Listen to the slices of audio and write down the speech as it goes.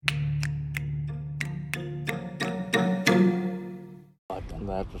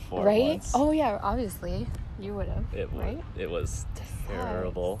done that before. Right? Once. Oh yeah, obviously you would have. Right? It was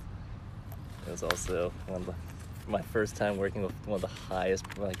terrible. It was also my first time working with one of the highest,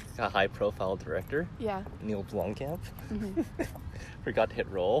 like a high-profile director. Yeah. Neil Blomkamp. Mm-hmm. Forgot to hit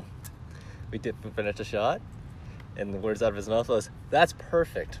roll. We finished a shot, and the words out of his mouth was, "That's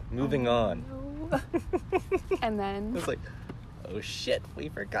perfect. Moving on." No. And then It was like, oh shit, we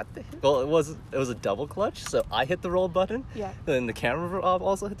forgot to hit. Well, it was a double clutch, so I hit the roll button. Yeah. And then the camera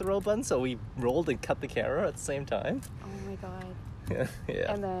also hit the roll button, so we rolled and cut the camera at the same time. oh my god.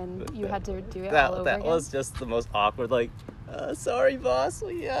 Yeah. And then you had to do it that, all over that again. was just the most awkward, like, sorry boss,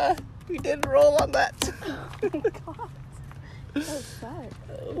 we didn't roll on that. Oh my god. That sucks.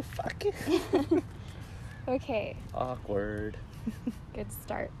 Oh fuck. Okay. Awkward. Good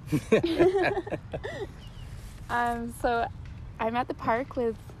start. So I'm at the park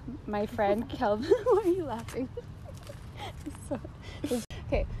with my friend Kelvin. Why are you laughing?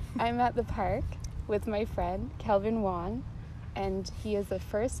 Okay, I'm at the park with my friend Kelvin Wan, and he is a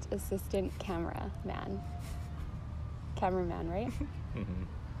first assistant cameraman, right? Mm-hmm.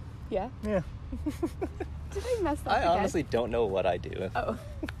 Yeah? Yeah. Did I mess up I again? honestly don't know what I do. Oh.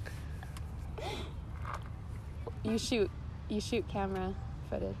 You shoot camera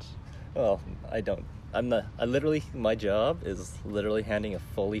footage. Well, I don't. My job is literally handing a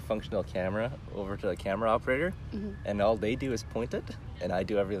fully functional camera over to a camera operator, and all they do is point it, and I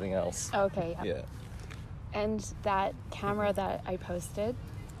do everything else. Okay, yeah. Yeah. And that camera that I posted,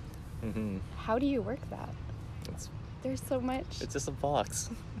 Mm-hmm. how do you work that? It's There's so much. just a box.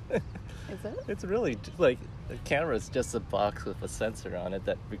 Is it? It's really like a camera is just a box with a sensor on it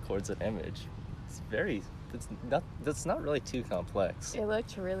that records an image. It's not really too complex. It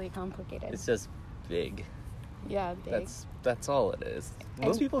looked really complicated. It's just big. Yeah, big. That's all it is.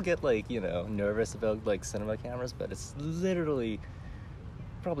 Most people get nervous about like cinema cameras, but it's literally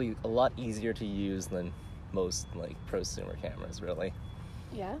probably a lot easier to use than most like prosumer cameras, really.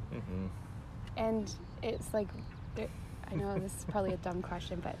 Yeah. Mm-hmm. And it's like, I know this is probably a dumb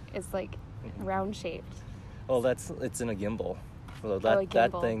question, but it's like round shaped. Well, it's in a gimbal. So a that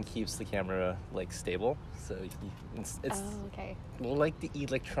gimbal. thing keeps the camera like stable. So it's Oh, okay. like the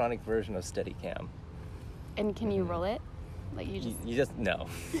electronic version of Steadicam. And can you roll it? Like You just no.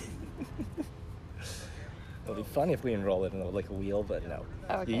 It'll be fun if we enroll it in a wheel, but no.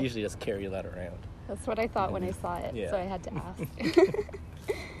 Oh, okay. You usually just carry that around. That's what I thought when I saw it, Yeah. so I had to ask.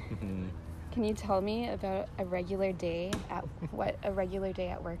 Mm-hmm. Can you tell me about what a regular day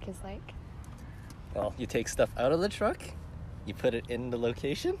at work is like? Well, you take stuff out of the truck, you put it in the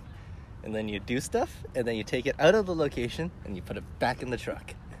location, and then you do stuff, and then you take it out of the location, and you put it back in the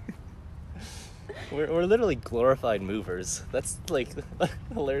truck. We're literally glorified movers. That's like,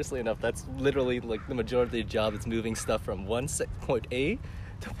 hilariously enough, that's literally like the majority of the job is moving stuff from point A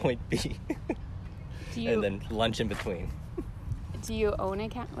to point B. And then lunch in between. Do you own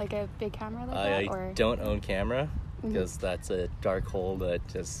a big camera like that? Or? I don't own camera because that's a dark hole that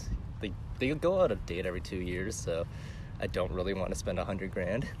just they go out of date every 2 years, so I don't really want to spend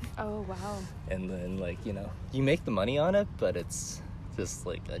 $100,000. Oh wow. And then you make the money on it, but it's just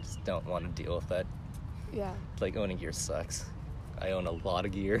I just don't want to deal with that. Yeah. Like owning gear sucks. I own a lot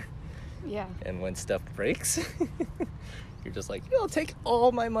of gear. Yeah. And when stuff breaks, you're just like, I'll take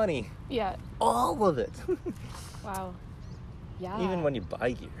all my money. Yeah. All of it. Wow. Yeah. Even when you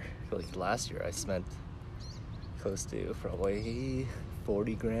buy gear. Like last year I spent close to probably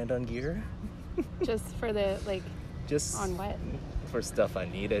 $40,000 on gear. Just for the Just on what? For stuff I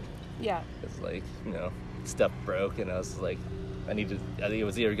needed. Yeah. It's stuff broke, and I was like, I think it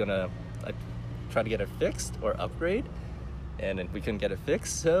was either gonna try to get it fixed or upgrade, and we couldn't get it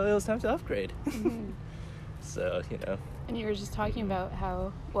fixed, so it was time to upgrade. Mm-hmm. So And you were just talking about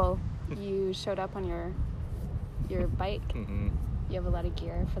how you showed up on your bike. Mm-hmm. You have a lot of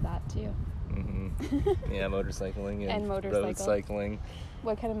gear for that too. Mm-hmm. Yeah, motorcycling and road cycling.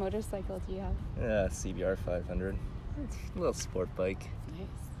 What kind of motorcycle do you have? Yeah, CBR 500. It's a little sport bike. Nice.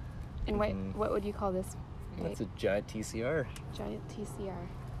 And what would you call this bike? That's a giant TCR. Giant TCR.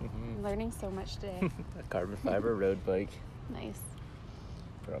 Mm-hmm. I'm learning so much today. A carbon fiber road bike Nice.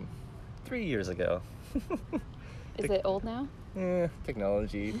 from 3 years ago. Is it old now?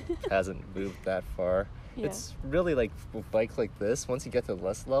 Technology hasn't moved that far. Yeah. It's really like with bikes like this, once you get to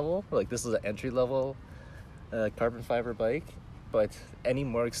less level, like this is an entry level carbon fiber bike, but any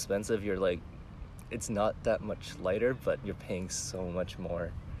more expensive, you're like, it's not that much lighter, but you're paying so much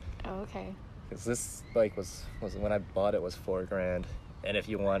more. Oh, okay. Because this bike was when I bought it was $4,000, and if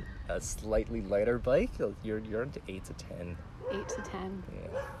you want a slightly lighter bike, you're into 8 to 10. 8 to 10.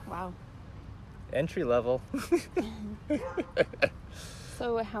 Yeah. Wow. Entry level.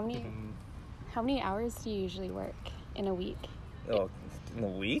 So how many hours do you usually work in a week? Oh, in a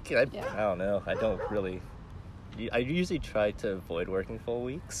week? Yeah. I don't know. I don't really. I usually try to avoid working full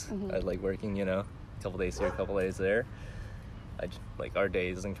weeks. Mhm. I like working, a couple days here, a couple days there. Like our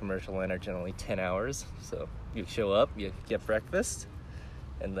days in commercial land are generally 10 hours. So you show up, you get breakfast,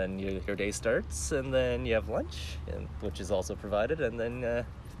 and then your day starts, and then you have lunch, which is also provided, and then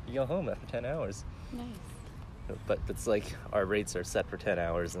you go home after 10 hours. Nice. But it's like our rates are set for 10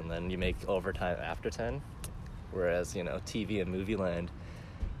 hours, and then you make overtime after 10. Whereas, TV and movie land,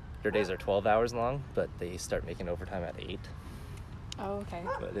 their days are 12 hours long, but they start making overtime at 8. Oh, okay.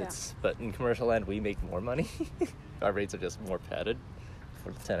 But in commercial land, we make more money. Our rates are just more padded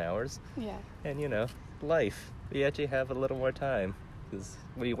for the 10 hours. Yeah. And, life, we actually have a little more time. Because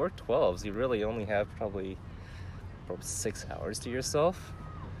when you work 12s, you really only have probably 6 hours to yourself.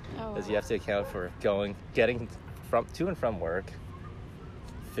 Oh. Because you have to account for getting to and from work,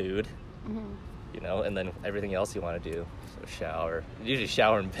 food, Mhm. and then everything else you want to do. So shower. Usually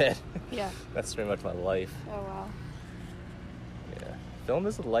shower in bed. Yeah. That's pretty much my life. Oh wow. Yeah. Film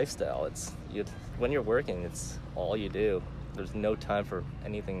is a lifestyle. When you're working, it's all you do. There's no time for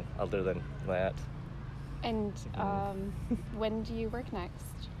anything other than that. And when do you work next?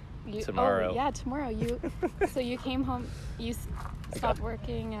 Tomorrow. Oh, yeah, tomorrow. So you came home. You stopped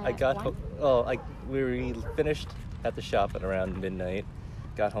working at I got 1? we finished at the shop at around midnight.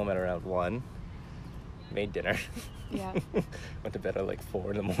 Got home at around 1. Made dinner. Yeah. Went to bed at like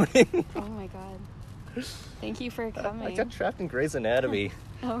 4 in the morning. Oh my god. Thank you for coming. I got trapped in Grey's Anatomy.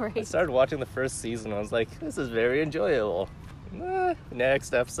 Oh, right. I started watching the first season. I was like, this is very enjoyable.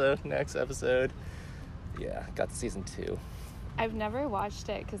 Next episode. Yeah, got to season 2. I've never watched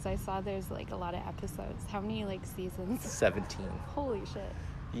it because I saw there's like a lot of episodes. How many seasons? 17. Holy shit.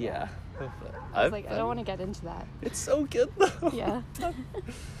 Yeah. I was I don't want to get into that. It's so good though. Yeah.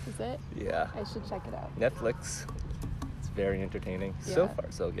 Is it? Yeah. I should check it out. Netflix. It's very entertaining. So Yeah. far,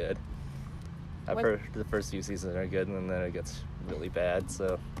 so good. I've What- heard the first few seasons are good, and then it gets really bad.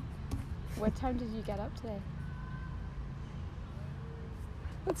 So What time did you get up today?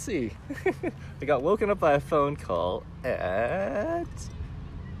 let's see. I got woken up by a phone call at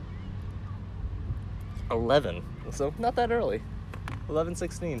 11. So not that early.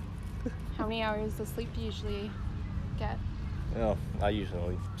 11:16. How many hours of sleep do you usually get? Well, I usually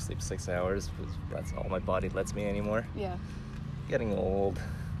only sleep 6 hours because that's all my body lets me anymore. Yeah. Getting old.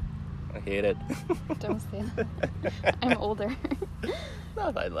 I hate it. Don't say that. I'm older.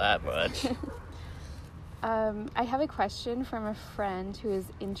 Not by that much. I have a question from a friend who is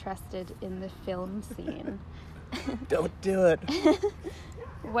interested in the film scene. Don't do it.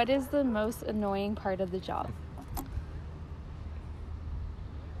 What is the most annoying part of the job?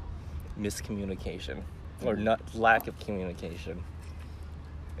 Miscommunication. Or lack of communication.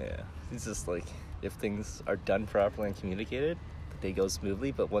 Yeah. It's just like, if things are done properly and communicated, they go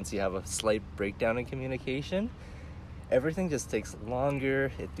smoothly, but once you have a slight breakdown in communication, everything just takes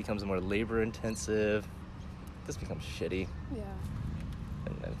longer, it becomes more labor intensive, it just becomes shitty, Yeah.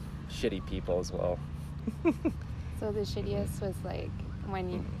 and then shitty people as well. So the shittiest was like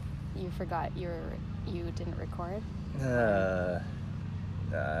when you forgot you didn't record? Nah.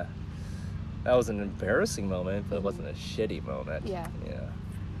 That was an embarrassing moment, but it wasn't a shitty moment. Yeah. Yeah.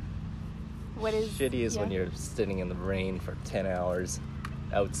 What is Shitty is when yeah? you're sitting in the rain for 10 hours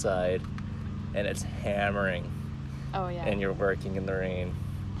outside and it's hammering Oh yeah. and you're working in the rain.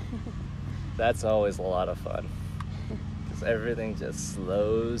 That's always a lot of fun because everything just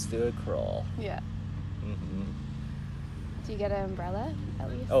slows to a crawl. Yeah. hmm Do you get an umbrella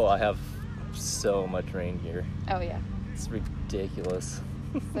at least? Oh, I have so much rain gear. Oh yeah. It's ridiculous.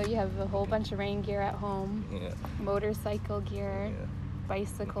 So you have a whole bunch of rain gear at home, Yeah. motorcycle gear, Yeah.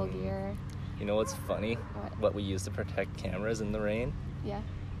 bicycle Mhm. gear. You know what's funny? What? we use to protect cameras in the rain? Yeah.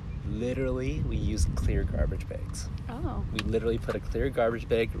 Literally, we use clear garbage bags. Oh. We literally put a clear garbage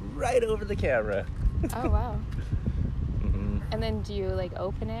bag right over the camera. Oh wow. hmm And then do you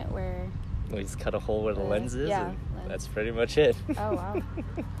open it where? We just cut a hole where the lens is, yeah, and lens. that's pretty much it. Oh wow.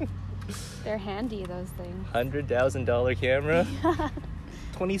 They're handy, those things. $100,000 camera,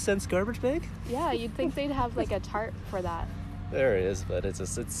 20 cents garbage bag. Yeah, you'd think they'd have a tarp for that. There it is, but it's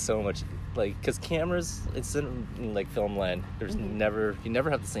so much because cameras. It's in film land. There's Mhm. you never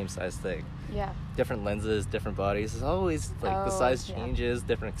have the same size thing. Yeah. Different lenses, different bodies. It's always the Oh, size yeah. changes,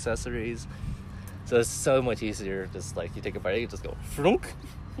 different accessories. So it's so much easier. Just you take a bite, you just go frunk.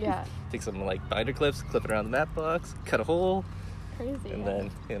 Yeah. Take some binder clips, clip it around the mat box, cut a hole, Crazy.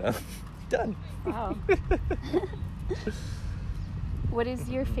 and yeah. then done. Wow. What is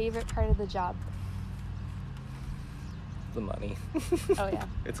your favorite part of the job? the money. Oh yeah.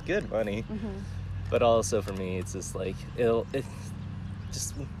 It's good money. Mm-hmm. But also for me, it's just like,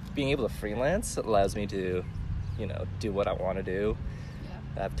 just being able to freelance allows me to, do what I want to do.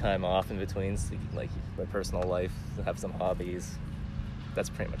 Yeah. Have time off in between, so, like my personal life, have some hobbies. That's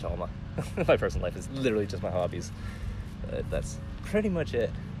pretty much all my personal life is literally just my hobbies. That's pretty much it.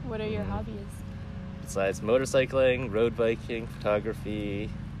 What are your hobbies? Besides motorcycling, road biking, photography.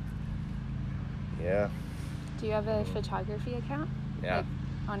 Yeah. Do you have a photography account? Yeah. Like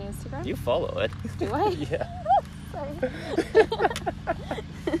on Instagram? You follow it. Do I? Yeah. Sorry.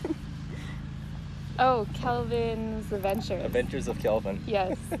 Oh, Kelvin's Adventures. Adventures of Kelvin.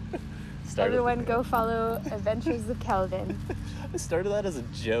 Yes. Started- Everyone go follow Adventures of Kelvin. I started that as a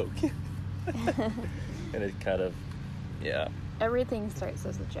joke. And it kind of, yeah. Everything starts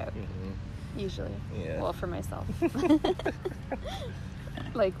as a joke, Mm-hmm. usually. Yeah. Well, for myself.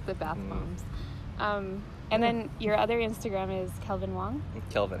 Like the bath Mm. bombs. And then your other Instagram is Kelvin Wong?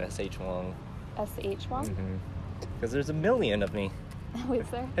 Kelvin S.H. Wong. S.H. Wong? Because there's a million of me. Wait,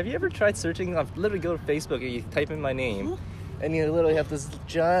 there? Have you ever tried searching? I've literally go to Facebook and you type in my name, and you literally have this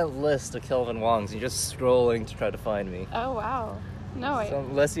giant list of Kelvin Wongs, and you're just scrolling to try to find me. Oh, wow. No, So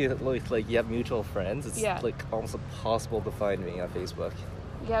unless you you have mutual friends, it's Yeah. like almost impossible to find me on Facebook.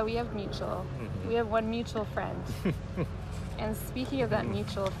 yeah, we have mutual. Mhm. We have one mutual friend. And speaking of that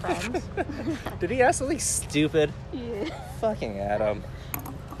mutual friend, Did he ask something stupid? yeah. Fucking Adam.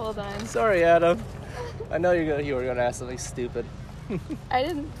 Hold on. Sorry, Adam. I know you were gonna ask something stupid. I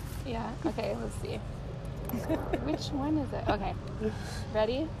didn't. Yeah. Okay. Let's see. Which one is it? Okay.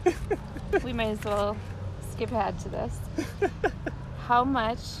 Ready? We might as well skip ahead to this. How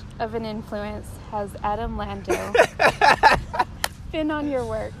much of an influence has Adam Lando been on your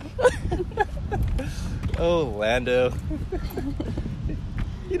work? Oh, Lando.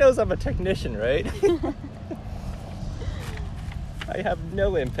 He knows I'm a technician, right? I have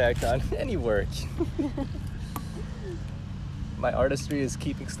no impact on any work. My artistry is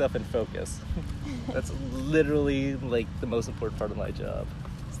keeping stuff in focus. That's literally like the most important part of my job.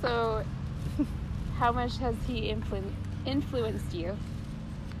 So, how much has he influenced you,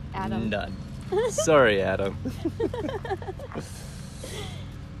 Adam? None. Sorry, Adam.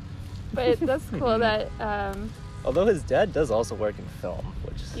 But that's cool that. Although his dad does also work in film,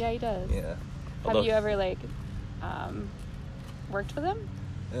 which Yeah, he does. yeah. Have you ever worked with him?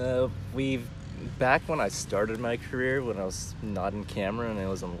 We've back when I started my career, when I was not in camera and I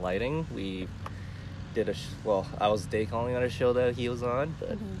was in lighting, we did I was day calling on a show that he was on,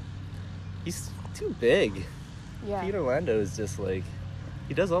 but he's too big. Yeah. Peter Lando is just like,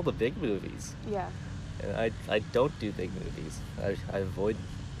 he does all the big movies, Yeah. and I don't do big movies. I avoid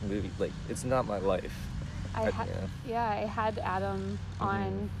movies, like it's not my life. I had Adam Mm-hmm.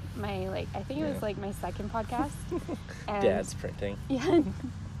 on my I think it was Yeah. my second podcast. And Dad's Printing. Yeah.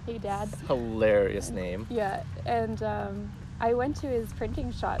 Hey, Dad. Hilarious name. Yeah, and I went to his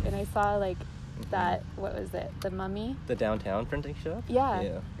printing shop and I saw that, what was it? The Mummy? The downtown printing shop? Yeah.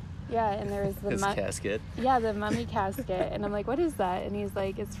 Yeah. Yeah, and there was the His casket. Yeah, the mummy casket. And I'm like, what is that? And he's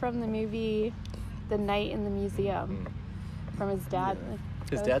like, it's from the movie The Night in the Museum, from his dad. Yeah. Like,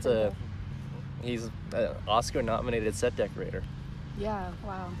 His that was dad's pretty he's an Oscar-nominated set decorator. cool. Yeah,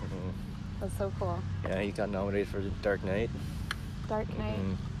 wow. That's so cool. Yeah, he got nominated for Dark Knight. Dark Knight.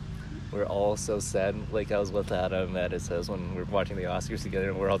 We're all so sad. Like I was with Adam at his house when we were watching the Oscars together,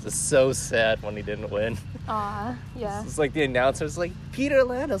 and we're all just so sad when he didn't win. Aw, yeah. It's like the announcer's like, Peter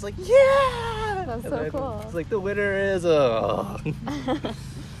Land. I was like, yeah! That's And so then cool. It's like, the winner is, I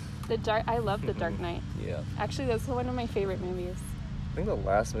love The Dark Knight. Yeah. Actually, that's one of my favorite movies. I think the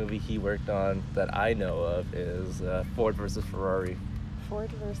last movie he worked on that I know of is Ford versus Ferrari.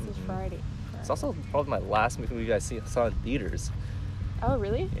 Ford versus Ferrari. It's also probably my last movie I saw in theaters. Oh,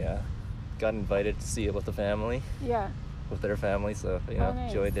 really? Yeah. Got invited to see it with the family, Yeah. with their family, so,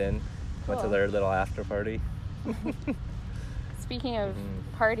 Nice. joined in. Went to Cool. their little after party. Speaking of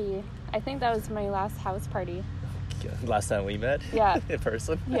party, I think that was my last house party. Last time we met? Yeah. In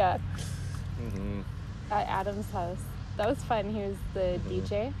person? Yeah. Mm-hmm. At Adam's house. That was fun. He was the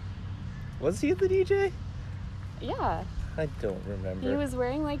DJ. Was he the DJ? Yeah. I don't remember. He was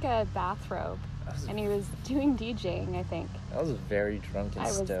wearing a bathrobe. And he was doing DJing, I think. I was very drunk and I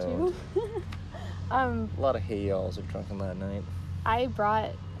was stoned. too. A lot of hay y'alls were drunk on that night. I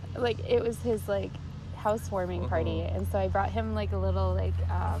brought, it was his, housewarming party. And so I brought him, a little,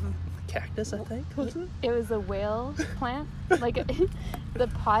 Cactus, I think, was it? it was a whale plant. The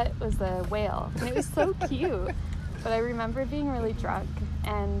pot was a whale. And it was so cute. But I remember being really drunk.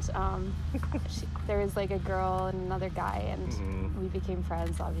 And there was, a girl and another guy. And we became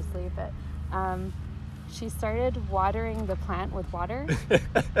friends, obviously. But she started watering the plant with water,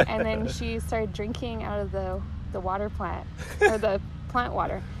 and then she started drinking out of the water plant, or the plant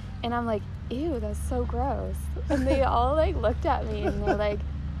water. And I'm like, ew, that's so gross. And they all like looked at me and they're like,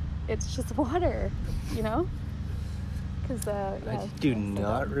 it's just water, you know? Because I yeah, do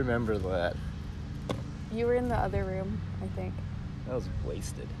not remember that. you were in the other room, I think. I was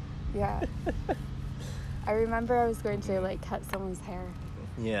wasted. Yeah. I remember I was going to like cut someone's hair.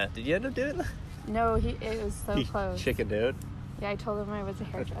 Yeah. Did you end up doing that? No, it was so He close. chickened out. Yeah, I told him I was a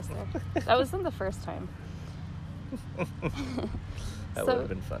hairdresser. That wasn't the first time. That So- would have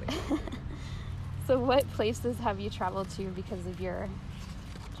been funny. So what places have you traveled to because of your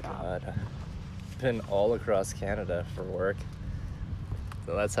job? God, I've been all across Canada for work.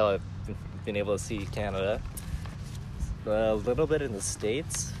 So that's how I've been able to see Canada. A little bit in the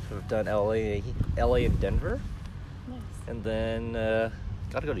States. I've done LA and Denver. Nice. And then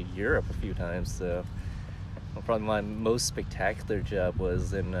got to go to Europe a few times. So probably my most spectacular job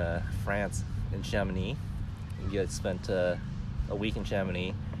was in France, in Chamonix. We had spent a week in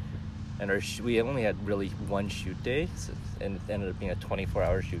Chamonix. And we only had really one shoot day, and it ended up being a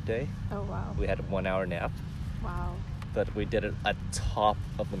 24-hour shoot day. Oh wow. We had a 1-hour nap, Wow. but we did it at top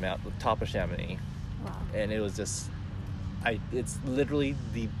of the mountain, top of Chamonix, Wow. and it was just, it's literally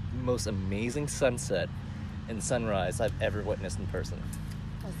the most amazing sunset and sunrise I've ever witnessed in person.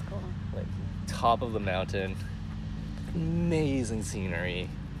 That's cool. Like top of the mountain, amazing scenery,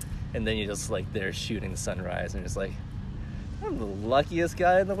 and then you're just like there shooting the sunrise, and just like, I'm the luckiest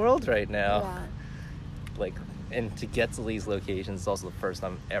guy in the world right now. Yeah. Like, and to get to these locations is also the first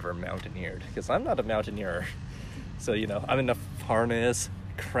time I've ever mountaineered, because I'm not a mountaineer. So, you know, I'm in a harness,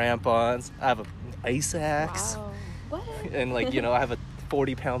 crampons, I have an ice axe, Wow. What? and like, you know, I have a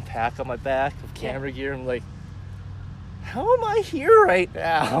 40-pound pack on my back of camera gear. I'm like, how am I here right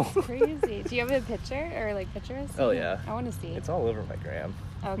now? Crazy. Do you have a picture or like pictures? Oh, yeah. I want to see. It's all over my gram.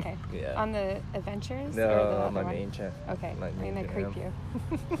 Okay. Yeah. On the adventures? No, or the on other my one? main channel. Okay. My I'm main gonna creep gram.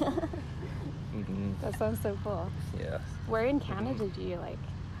 you. Mm-hmm. That sounds so cool. Yeah. Where in Canada do you like?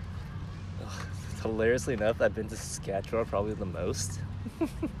 Hilariously enough, I've been to Saskatchewan probably the most.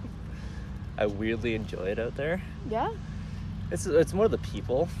 I weirdly enjoy it out there. Yeah. It's more the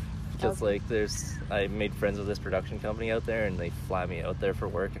people, because Okay. like I made friends with this production company out there, and they fly me out there for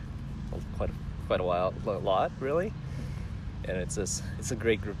work quite a lot really. And it's a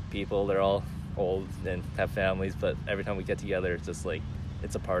great group of people. They're all old and have families, but every time we get together, it's just like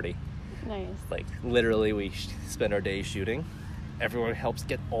it's a party. Nice. Like literally, we spend our day shooting. Everyone helps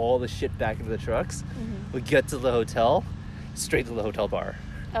get all the shit back into the trucks. Mhm. We get to the hotel, straight to the hotel bar.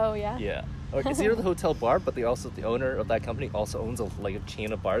 Oh yeah. Yeah. Or it's either the hotel bar, but the owner of that company also owns a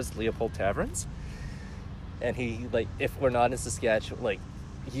chain of bars, Leopold Taverns. And he, like, if we're not in Saskatchewan, like,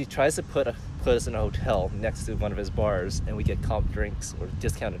 he tries to put us in a hotel next to one of his bars, and we get comp drinks or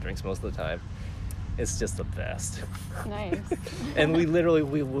discounted drinks most of the time. It's just the best. Nice. And we literally,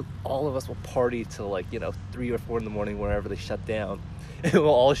 all of us will party till like, 3 or 4 in the morning wherever they shut down. And we'll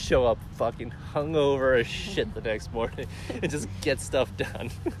all show up fucking hungover as shit the next morning and just get stuff done.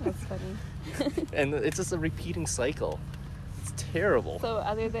 That's funny. And it's just a repeating cycle. It's terrible. So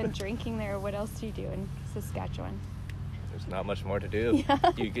other than drinking there, what else do you do in Saskatchewan? There's not much more to do.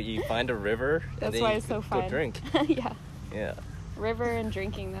 Yeah. You find a river, and That's then why you it's so go fun. drink. Yeah. Yeah. River and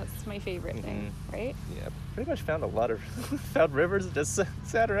drinking, that's my favorite thing, right? Yeah. Pretty much found found rivers and just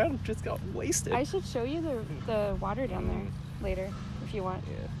sat around and just got wasted. I should show you the water down there later if you want.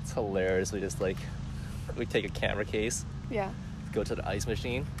 Yeah, it's hilarious. We take a camera case, Yeah. go to the ice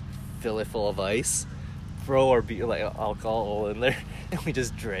machine, fill it full of ice, throw our alcohol in there, and we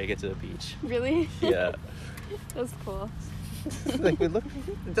just drag it to the beach. Really? Yeah. That's cool. Like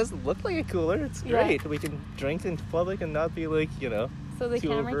it doesn't look like a cooler. It's Yeah. great. We can drink in public and not be like, So the too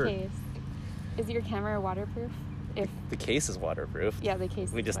camera overt. case, is your camera waterproof? If The case is waterproof. yeah, the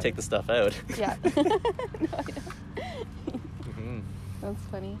case. We is just take the stuff waterproof. out. Yeah. No, I know. hmm That's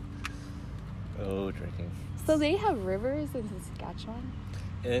funny. Oh, drinking. So they have rivers in Saskatchewan?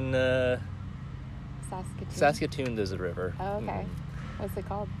 In Saskatoon? Saskatoon, there's a river. Oh, okay. Mhm. What's it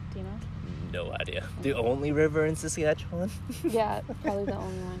called? Do you know? No idea. The only river in Saskatchewan? Yeah, probably the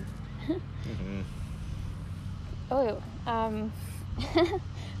only one. hmm Oh,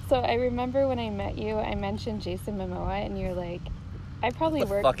 so I remember when I met you, I mentioned Jason Momoa, and you're like, I probably What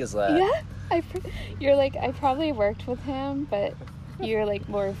the worked. fuck is that? Yeah, you're like, I probably worked with him, but you're like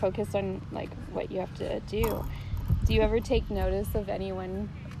more focused on like what you have to do. Do you ever take notice of anyone,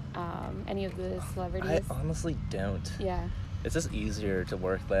 any of the I celebrities? honestly don't. Yeah. It's just easier to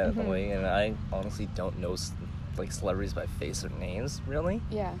work that Mhm. way, and I honestly don't know celebrities by face or names, really.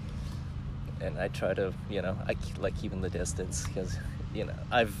 Yeah. and I try to, like keeping the distance because,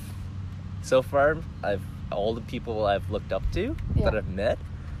 so far, all the people I've looked up to that I've met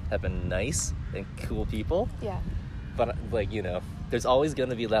have been nice and cool people. Yeah. But, there's always going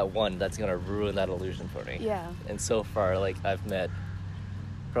to be that one that's going to ruin that illusion for me. Yeah. And so far, I've met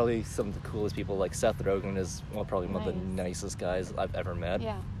probably some of the coolest people. Like, Seth Rogen is probably one of the nicest guys I've ever met.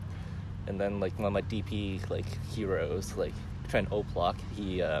 Yeah. And then, one of my DP, heroes, Trent Oplock,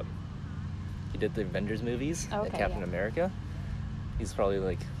 he did the Avengers movies and Captain America. He's probably,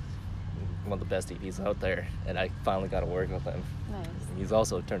 one of the best DPs out there, and I finally got to work with him. Nice. He's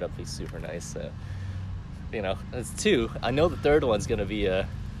also turned out to be super nice, so, it's two. I know the third one's going to be, the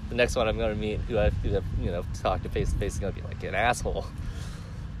next one I'm going to meet, who I've, talked to face-to-face is going to be, an asshole.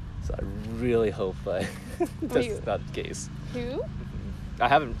 So I really hope that's not the case. Who? I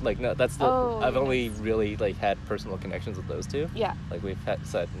haven't, no, that's the, I've only nice. really, had personal connections with those two. Yeah. We've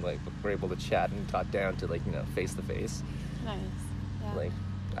said, we're able to chat and talk down to, face-to-face. Nice.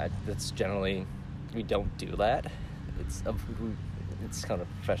 Yeah. That's generally, we don't do that. It's kind of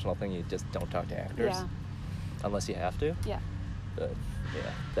a professional thing. You just don't talk to actors. Yeah. Unless you have to. Yeah. But,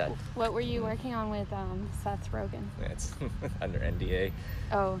 that. What were you working on with Seth Rogen? It's under NDA.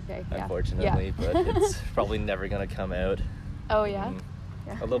 Oh, okay. Yeah. Unfortunately, but it's probably never going to come out. Oh, yeah?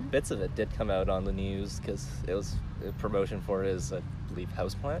 Yeah. Although bits of it did come out on the news because it was a promotion for his, I believe,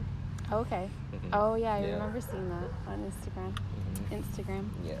 houseplant. Okay. Mm-hmm. Oh, yeah, I remember seeing that on Instagram. Instagram?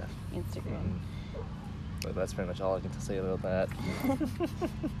 Yeah. Instagram. But that's pretty much all I can say about that.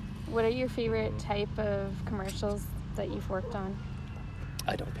 What are your favorite type of commercials that you've worked on?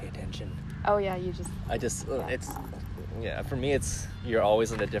 I don't pay attention. Oh, yeah, you just... for me, it's, you're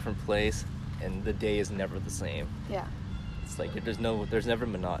always in a different place, and the day is never the same. Yeah. It's there's never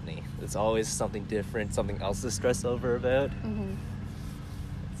monotony. It's always something different, something else to stress over about. Mm-hmm.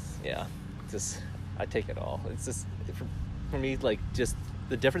 I take it all. It's just, for me, just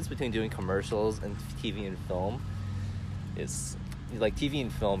the difference between doing commercials and TV and film is, TV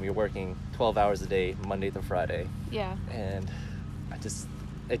and film, you're working 12 hours a day, Monday to Friday. Yeah. And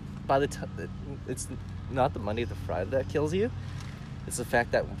by the time, it's not the Monday to Friday that kills you. It's the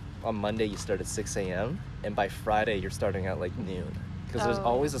fact that on Monday you start at 6 a.m. and by Friday you're starting at noon. Because there's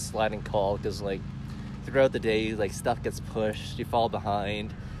always a sliding call, because throughout the day, stuff gets pushed, you fall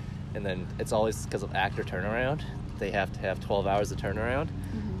behind, and then it's always because of actor turnaround. They have to have 12 hours of turnaround.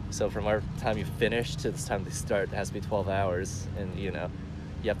 Mm-hmm. So from our time you finish to the time they start, it has to be 12 hours, and you have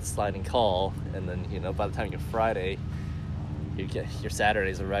the sliding call, and then by the time you're Friday, you get your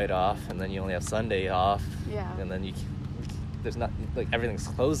Saturday's a write-off, and then you only have Sunday off. Yeah. And then there's not, everything's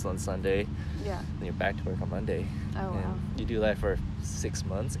closed on Sunday. Yeah. And you're back to work on Monday. Oh, and wow. you do that for 6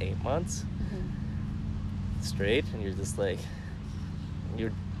 months, 8 months straight, and you're just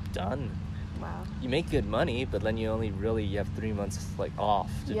you're done. Wow. You make good money, but then you have 3 months off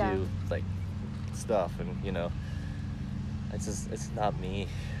to do stuff, and it's not me.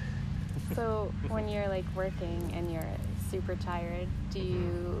 So when you're working and you're super tired, do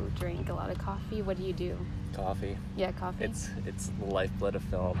you drink a lot of coffee? What do you do? Coffee. Yeah, coffee. It's the lifeblood of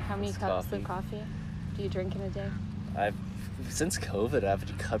film. How many cups of coffee do you drink in a day? Since COVID,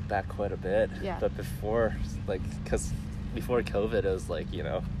 I've cut back quite a bit. Yeah. But before, because before COVID, it was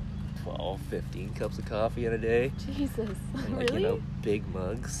 12, 15 cups of coffee in a day. Jesus. And, really? Big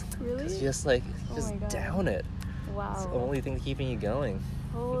mugs. Really? It's just down it. Wow. It's the only thing keeping you going.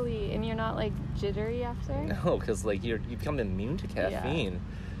 Holy, and you're not jittery after? No, because you become immune to caffeine. Yeah.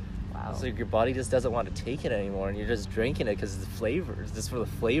 Wow. So your body just doesn't want to take it anymore, and you're just drinking it because it's the flavor. It's just for the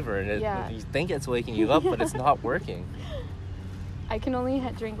flavor, and you think it's waking you up, but it's not working. I can only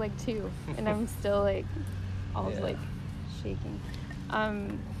drink 2, and I'm still shaking.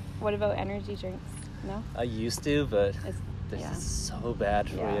 What about energy drinks? No? I used to, but they're just so bad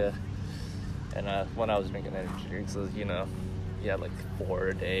for you. And when I was drinking energy drinks, it was, you had 4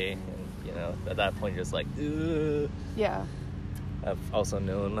 a day, and at that point you're just ugh. Yeah. I've also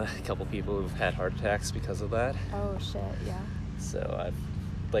known a couple people who've had heart attacks because of that. Oh shit, yeah. So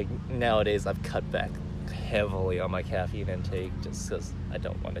nowadays I've cut back heavily on my caffeine intake just because I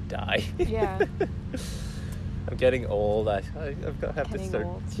don't want to die. Yeah. I'm getting old. I have to start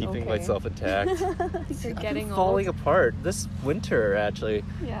keeping myself intact. You're getting I'm falling apart. This winter, actually,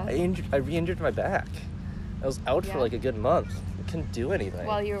 yeah. I re-injured my back. I was out for a good month. I couldn't do anything.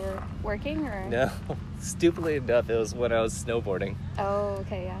 While you were working, or? No. Stupidly enough, it was when I was snowboarding. Oh,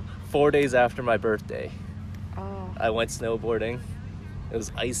 okay, yeah. 4 days after my birthday. Oh. I went snowboarding. It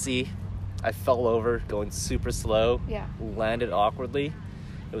was icy. I fell over going super slow. Yeah. Landed awkwardly.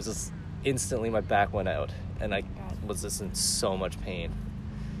 It was just instantly my back went out, and I was just in so much pain.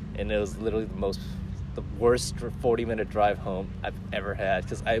 and it was literally the worst 40-minute drive home I've ever had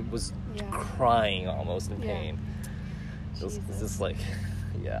because I was Yeah. crying almost in Yeah. pain. It was Jesus. just like,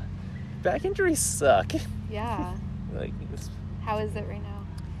 yeah, back injuries suck. Yeah. Like it's How is it right now?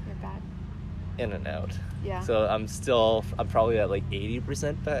 You're bad. in and out. Yeah. So I'm probably at like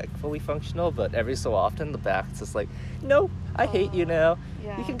 80% back fully functional, but every so often the back's just like, no, I hate you now.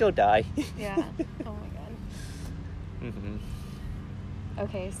 Yeah. You can go die. Yeah. Oh my god. Mm-hmm.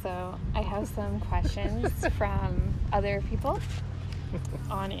 Okay, so I have some questions from other people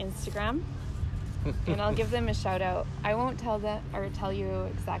on Instagram, and I'll give them a shout out. I won't tell them or tell you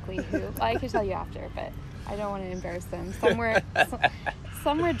exactly who. Well, I could tell you after, but I don't want to embarrass them.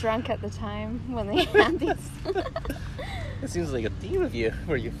 Some were drunk at the time when they had these. It seems like a theme of you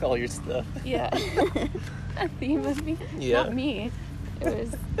where you call your stuff. Yeah. A theme of me. Yeah. Not me. It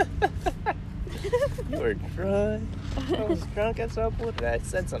was. You were drunk. I was drunk at some point and I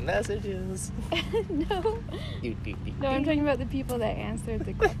sent some messages. No. No, I'm talking about the people that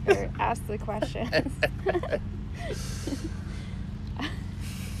answered or asked the questions.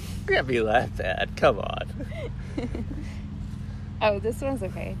 Can't be that bad. Come on. Oh, this one's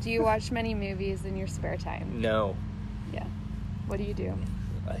okay. Do you watch many movies in your spare time? No. Yeah. What do you do?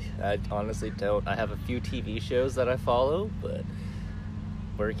 I honestly don't. I have a few TV shows that I follow, but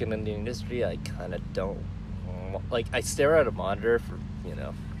working in the industry, I kind of don't. Like, I stare at a monitor for,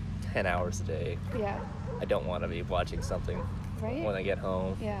 10 hours a day. Yeah. I don't want to be watching something Right? when I get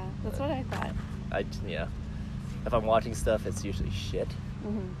home. Yeah, that's what I thought. If I'm watching stuff, it's usually shit.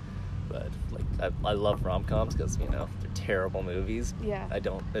 Hmm. But like, I love rom-coms because they're terrible movies. Yeah. I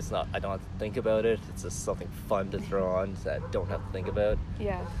don't have to think about it. It's just something fun to throw on that I don't have to think about.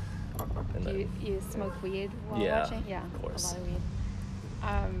 Yeah. And Do you smoke weed while Yeah, watching? Yeah, of course. a lot of weed.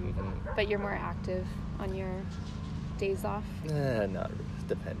 Mhm. But you're more active on your days off? Not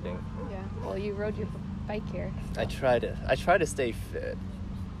depending. Yeah. Well, you rode your bike here. I try to stay fit.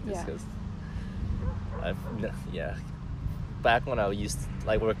 Yeah. Because back when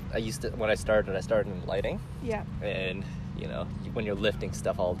when I started in lighting, Yeah. and when you're lifting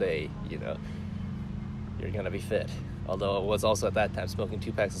stuff all day, you're gonna be fit. Although I was also at that time smoking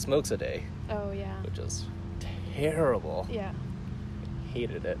 2 packs of smokes a day, Oh, yeah. which was terrible. Yeah.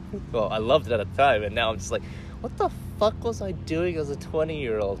 Hated it. Well, I loved it at the time, and now I'm just like, what the fuck was I doing as a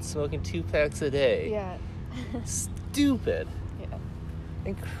 20-year-old smoking 2 packs a day? Yeah. Stupid. Yeah.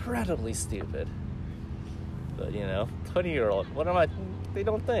 Incredibly stupid. But 20-year-old, what am I? They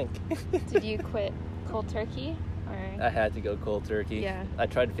don't think. Did you quit cold turkey? Or? I had to go cold turkey. Yeah. I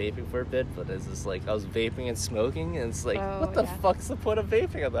tried vaping for a bit, but it's just like I was vaping and smoking, and it's like, Oh, what the yeah. fuck's the point of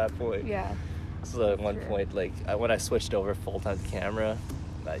vaping at that point? Yeah. So at one True. point, when I switched over full-time to camera,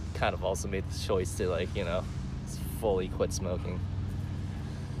 I kind of also made the choice to fully quit smoking.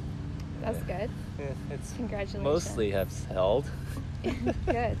 That's good. Yeah, it's Congratulations. mostly have held.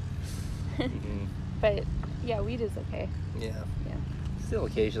 Good. Mhm. But yeah, weed is okay. Yeah. Yeah. Still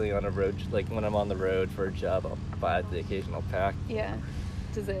occasionally on a road, like when I'm on the road for a job, I'll buy the occasional pack. Yeah.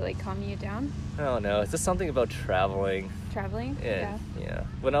 Does it calm you down? I don't know. It's just something about traveling. Traveling? And, yeah.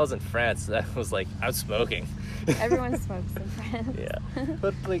 When I was in France, that was like, I'm smoking. Everyone smokes in France. Yeah.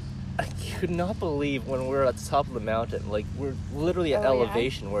 But I could not believe when we're at the top of the mountain, we're literally at Oh, yeah?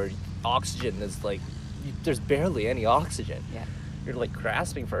 elevation where oxygen is there's barely any oxygen. Yeah. You're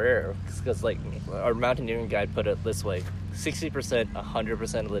grasping for air because our mountaineering guide put it this way: 60%,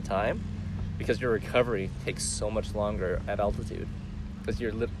 100% of the time, because your recovery takes so much longer at altitude because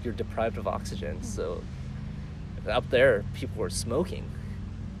you're deprived of oxygen. So up there, people were smoking.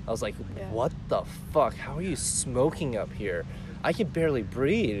 I was like, Yeah. what the fuck? How are you smoking up here? I can barely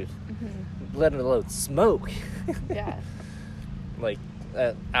breathe, let alone smoke. Yeah.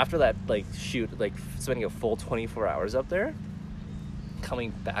 After that shoot, spending a full 24 hours up there,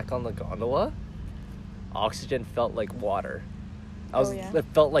 coming back on the gondola, oxygen felt like water. Yeah. It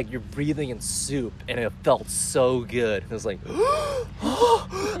felt like you're breathing in soup, and it felt so good. It was like,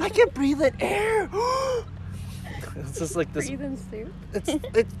 oh, I can breathe in air. It's just like this. Breathe in soup?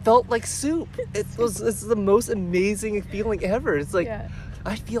 It felt like soup. It's the most amazing feeling ever. It's like, Yeah.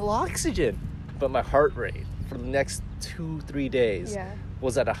 I feel oxygen, but my heart rate for the next 2-3 days Yeah.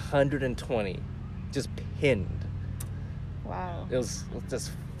 was at 120, just pinned. Wow. It was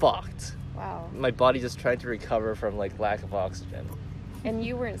just fucked. Wow. My body just trying to recover from lack of oxygen. And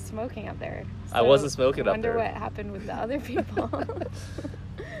you weren't smoking up there. I wasn't smoking up there. I wonder what happened with the other people.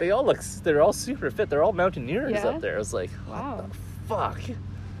 They're all super fit. They're all mountaineers Yeah? up there. I was like, Wow. what the fuck?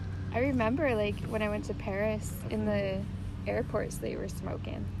 I remember when I went to Paris, in the airports they were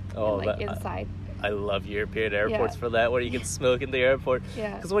smoking. Oh, and, inside. I love European airports Yeah. for that, where you can smoke in the airport.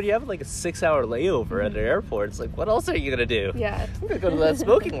 Yeah. Because when you have like a 6-hour layover at an airport, it's like, what else are you gonna do? Yeah. I'm gonna go to that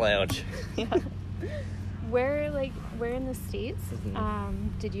smoking lounge. Yeah. Where in the States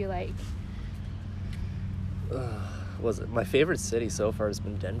did you like? Was it my favorite city so far has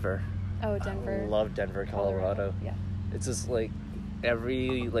been Denver. Oh, Denver. I love Denver, Colorado. Yeah. It's just like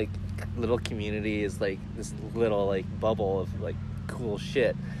every like little community is like this little like bubble of like cool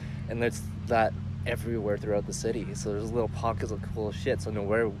shit, and there's that everywhere throughout the city. So there's little pockets of cool shit. So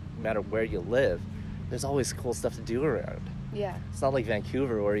no matter where you live, there's always cool stuff to do around. Yeah. It's not like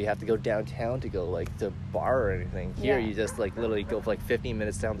Vancouver where you have to go downtown to go like to a bar or anything. Here Yeah. you just like literally go for like 15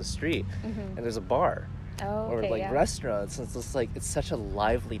 minutes down the street and there's a bar. Oh, Or okay, like yeah. restaurants. It's just like it's such a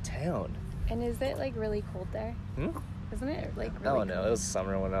lively town. And is it like really cold there? Isn't it like really Oh no, cold? it was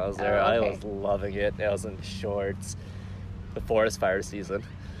summer when I was there. Oh, I okay. was loving it. I was in shorts. The forest fire season.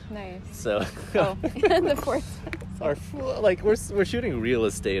 Nice. So Oh, the fourth. we're shooting real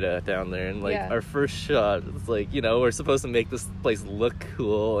estate down there, and like Yeah. our first shot, it's like, you know, we're supposed to make this place look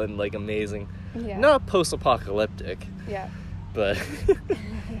cool and like amazing. Yeah. Not post-apocalyptic, Yeah. but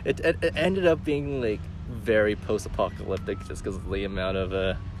it ended up being like very post-apocalyptic just because of the amount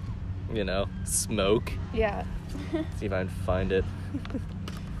of you know, smoke. Yeah. See if I can find it.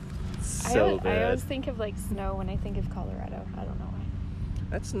 So I bad. always think of like snow when I think of Colorado. I don't know why.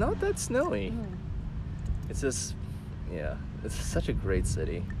 That's not that snowy. Mm. It's just, yeah, it's such a great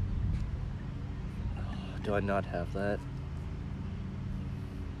city. Oh, do I not have that?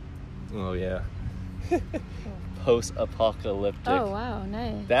 Oh yeah. Post-apocalyptic. Oh wow,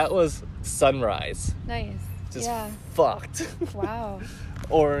 nice. That was sunrise. Nice. Just Yeah. fucked. Wow.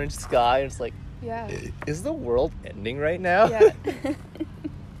 Orange sky. It's like, Yeah. is the world ending right now? Yeah.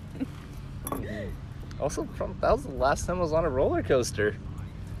 Also, that was the last time I was on a roller coaster.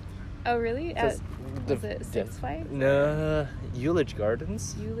 Oh really? Just Was it Six Flags? No, Ullage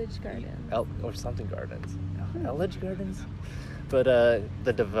Gardens. Ullage Garden. Or something Gardens. Ullage Gardens. But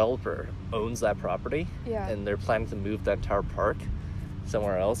the developer owns that property. Yeah. And they're planning to move that entire park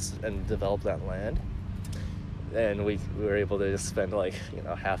somewhere else and develop that land. And we were able to just spend like, you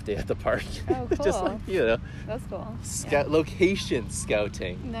know, half day at the park. Oh, Just cool. like, you know, That's cool. location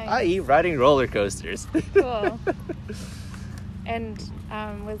scouting. Nice. I.e. riding roller coasters. Cool. And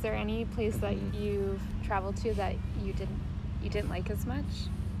was there any place that you've traveled to that you didn't like as much?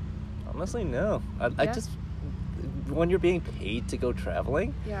 Honestly, no. I Yeah. just, when you're being paid to go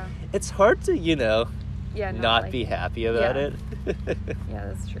traveling, Yeah. it's hard to, you know, Yeah. not like be happy about Yeah. it. Yeah,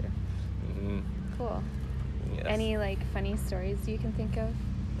 that's true. Mhm. Cool. Yes. Any like funny stories you can think of?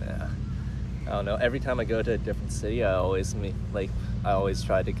 Yeah. I don't know. Every time I go to a different city, I always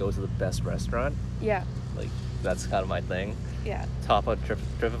try to go to the best restaurant. Yeah. Like, that's kind of my thing. Yeah. Top on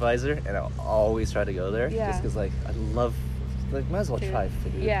TripAdvisor, and I'll always try to go there. Yeah. Just because, like, I love, like, might as well Food. try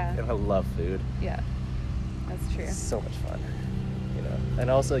food. Yeah. And I love food. Yeah. That's true. It's so much fun. You know.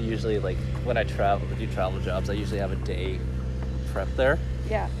 And also, usually, like, when I do travel jobs, I usually have a day prep there.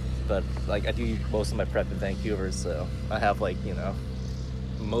 Yeah. But like I do most of my prep in Vancouver, so I have like, you know,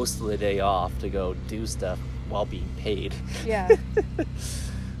 most of the day off to go do stuff while being paid. Yeah.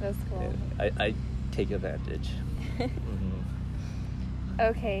 That's cool. I take advantage.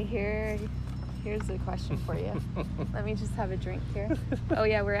 Okay, here's a question for you. Let me just have a drink here. Oh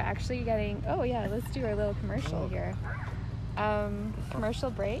yeah, we're actually getting. Oh yeah, let's do our little commercial here. Commercial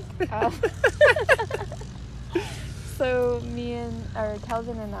break. So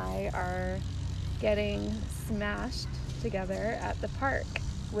Kelvin and I are getting smashed together at the park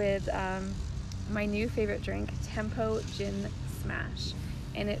with my new favorite drink, Tempo Gin Smash,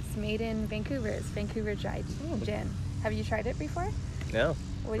 and it's made in Vancouver. It's Vancouver Dry Gin. Have you tried it before? No.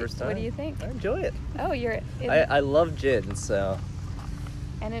 What do you think? I enjoy it. Oh, I love gin, so.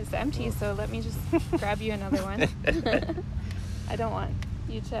 and it's empty, so let me just grab you another one. I don't want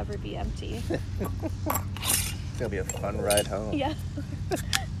you to ever be empty. It's gonna be a fun ride home. Yeah.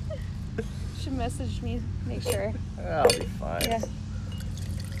 Should message me, make sure. I'll be fine. Yeah.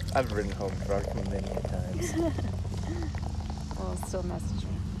 I've ridden home drunk many times. Well, still message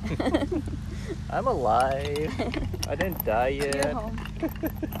me. I'm alive. I didn't die yet. You're home.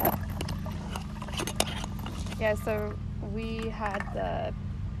 Yeah, so we had the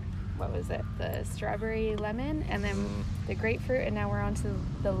strawberry lemon, and then the grapefruit, and now we're on to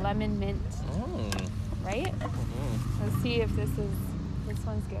the lemon mint. Right? Let's see if this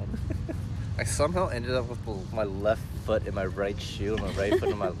one's good. I somehow ended up with my left foot in my right shoe and my right foot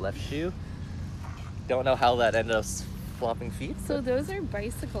in my left shoe. Don't know how that ended up flopping feet. So but those are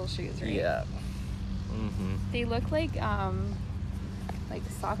bicycle shoes, right? yeah. They look like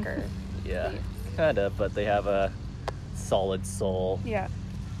soccer. Yeah. cleats. kinda, but they have a solid sole. Yeah.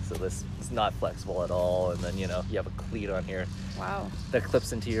 So this is not flexible at all. And then, you know, you have a cleat on here Wow. that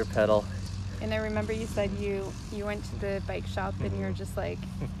clips into your pedal. And I remember you said you went to the bike shop and you were just like,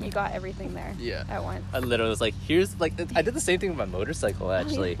 you got everything there. Yeah. At once. I literally was like, here's, like, I did the same thing with my motorcycle,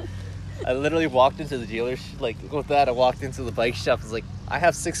 actually. I literally walked into the dealership, like, with that, I walked into the bike shop. I was like, I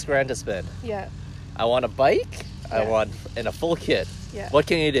have $6,000 to spend. Yeah. I want a bike. I Yeah. want, and a full kit. Yeah. What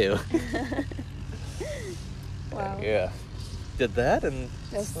can you do? Wow. Yeah. Did that, and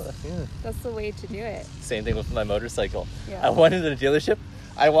That's- yeah. That's the way to do it. Same thing with my motorcycle. Yeah. I went into the dealership.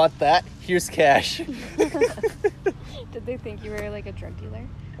 I want that. Here's cash. Did they think you were like a drug dealer?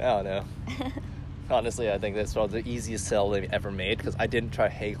 I don't know. Honestly, I think that's probably the easiest sell they ever made because I didn't try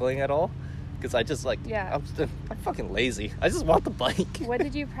haggling at all. Because I just, like, Yeah. I'm fucking lazy. I just want the bike. What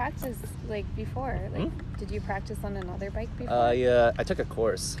did you practice like before? Like, did you practice on another bike before? I took a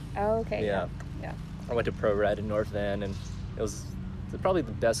course. Oh, okay. Yeah. Yeah. I went to Pro Ride in North Van, and it was probably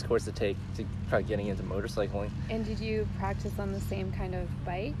the best course to take to try getting into motorcycling. And did you practice on the same kind of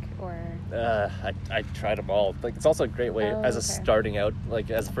bike or? I tried them all. Like, it's also a great way Oh, as a okay. starting out, like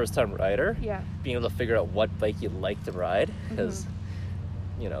as a first time rider, Yeah. being able to figure out what bike you like to ride because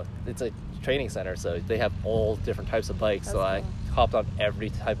you know it's a training center, so they have all different types of bikes. So That's I cool. hopped on every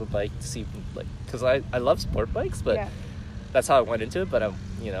type of bike to see, like, because I love sport bikes, but Yeah. that's how I went into it. But I'm,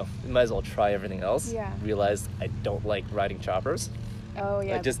 you know, might as well try everything else. Yeah. Realized I don't like riding choppers. Oh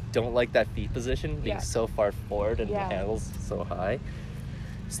yeah. I just don't like that feet position being Yeah. so far forward and Yeah. the handles so high.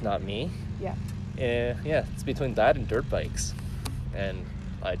 It's not me. Yeah. Yeah, it's between that and dirt bikes, and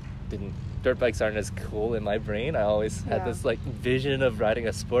dirt bikes aren't as cool in my brain. I always had Yeah. this like vision of riding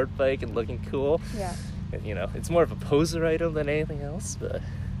a sport bike and looking cool. Yeah. And, you know, it's more of a poser item than anything else, but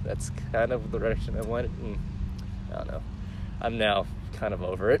that's kind of the direction I went. And I don't know. I'm now kind of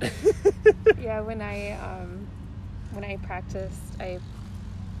over it. Yeah. When I practiced, I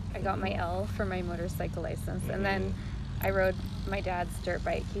got my L for my motorcycle license, and then I rode my dad's dirt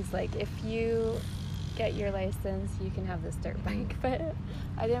bike. He's like, if you get your license, you can have this dirt bike. But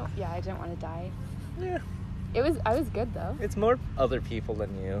I didn't want to die. Yeah, I was good though. it's more other people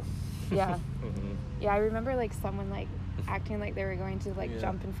than you. Yeah. Mhm. Yeah, I remember like someone like acting like they were going to like Yeah.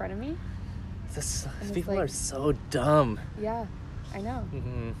 jump in front of me. This, it's people like- are so dumb. Yeah, I know.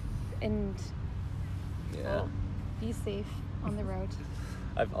 Hmm. And Yeah. well, be safe on the road.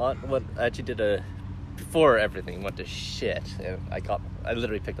 I actually did before everything went to shit, and I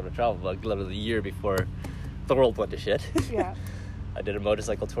literally picked up a travel bug literally the year before the world went to shit. Yeah. I did a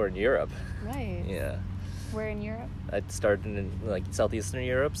motorcycle tour in Europe. Nice. Yeah. Where in Europe? I started in like southeastern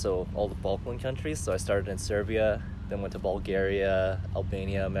Europe, so all the Balkan countries. So I started in Serbia, then went to Bulgaria,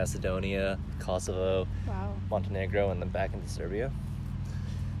 Albania, Macedonia, Kosovo, Wow. Montenegro, and then back into Serbia.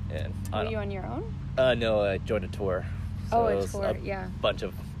 And Were you on your own? no, I joined a tour. Oh, it a was tour, yeah. bunch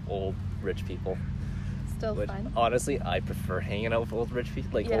of old rich people. Still Which, fun. honestly, I prefer hanging out with old rich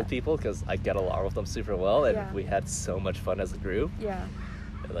people, Yeah. old people, because I get along with them super well, and Yeah. we had so much fun as a group. Yeah.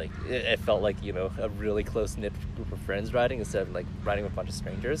 Like it felt like, you know, a really close knit group of friends riding instead of like riding with a bunch of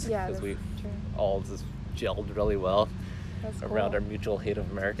strangers. Yeah, because that's we true. all just gelled really well That's around cool. our mutual hate of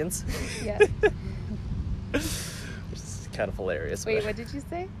Americans. Yeah. Which is kind of hilarious. Wait, but what did you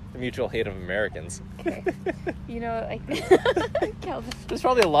say? the mutual hate of Americans. Okay. You know, like Calvin. There's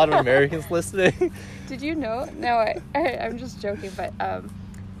probably a lot of Americans listening. Did you know? No, I'm just joking, but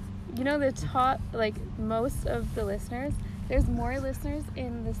you know the top, like most of the listeners, there's more listeners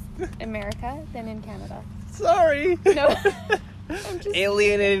in this America than in Canada. Sorry. No, I'm just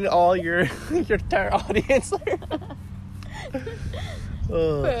Alienating all your entire audience.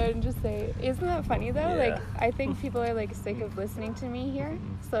 Oh. But I'm just saying, isn't that funny though? Yeah. Like, I think people are like sick of listening to me here,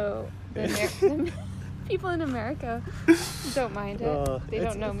 so the people in America don't mind it. They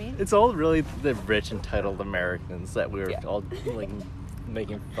don't know me. It's all really the rich, entitled Americans that we were Yeah. all like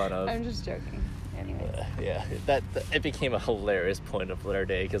making fun of. I'm just joking. Anyways. Yeah, that it became a hilarious point of our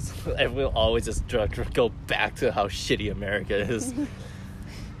day because we'll always just go back to how shitty America is. And,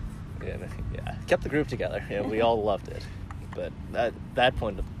 yeah, kept the group together. Yeah, we all loved it. But at that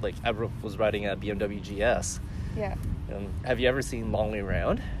point, like, I was riding a BMW GS. Yeah. Have you ever seen Long Way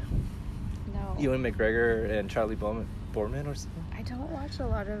Round? No. Ewan McGregor and Charlie Boorman or something? I don't watch a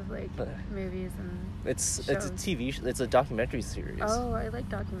lot of like But- movies and. It's a Shows. TV. It's a documentary series. Oh, I like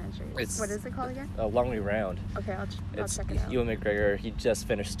documentaries. It's- What is it called again? Long Way Round. Okay, I'll It's check it out. Ewan McGregor. He just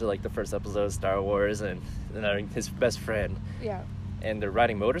finished like the first episode of Star Wars, and his best friend, Yeah. and they're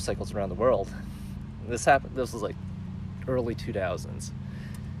riding motorcycles around the world. This was like early 2000s,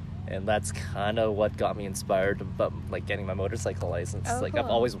 And that's kind of what got me inspired about like getting my motorcycle license. Oh, like cool. I've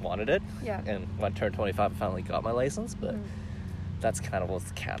always wanted it. Yeah. And when I turned 25, I finally got my license. But that's kind of was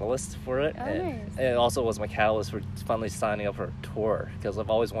the catalyst for it. Oh, and nice. it also was my catalyst for finally signing up for a tour, because I've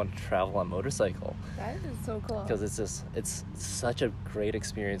always wanted to travel on motorcycle. That is so cool. Because it's such a great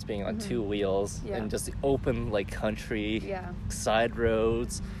experience being on two wheels Yeah. and just the open like country, Yeah. side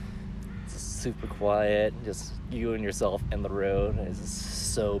roads. It's super quiet, just you and yourself and the road. It's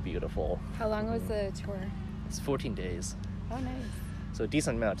just so beautiful. How long was the tour? It's 14 days, Oh, nice. so a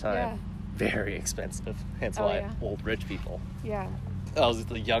decent amount of time. Yeah. Very expensive, hence Oh, why yeah. old rich people. Yeah. I was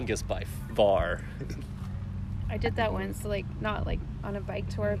the youngest by far. I did that once, like not like on a bike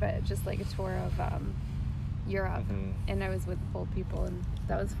tour, but just like a tour of Europe, Mhm. and I was with old people, and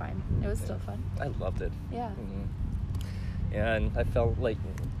that was fine. It was still fun. I loved it. Yeah. Yeah, and I felt like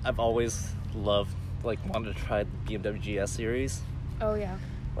I've always loved, like, wanted to try the BMW GS series. Oh yeah.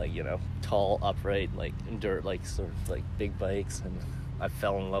 Like, you know, tall, upright, like, dirt, like, sort of, like, big bikes. And I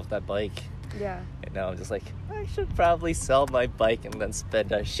fell in love with that bike. Yeah. And now I'm just like, I should probably sell my bike and then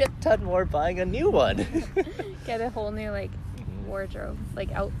spend a shit ton more buying a new one. Get a whole new like wardrobe, like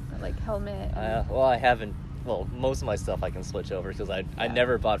helmet. and- Well, I haven't. Well, most of my stuff I can switch over because I Yeah.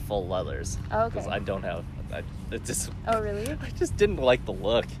 never bought full leathers. Oh, Because okay. I don't have. It just. Oh really? I just didn't like the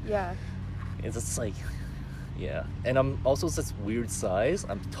look. Yeah. It's just like, yeah. And I'm also this weird size.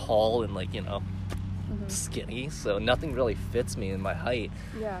 I'm tall and like, you know, skinny, so nothing really fits me in my height.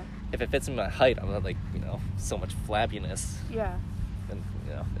 Yeah. If it fits in my height, I'm not like, you know, so much flabbiness. Yeah. And,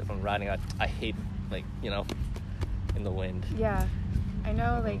 you know, if I'm riding, I hate, like, you know, in the wind. Yeah. I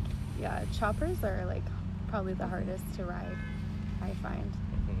know, like, yeah, choppers are like probably the hardest to ride, I find.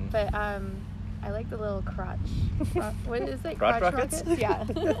 Mhm. But I like the little crotch. What is it? Crotch rockets? Yeah.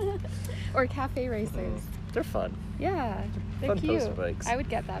 Or cafe racers. They're fun. Yeah. They're Fun cute. poster bikes. I would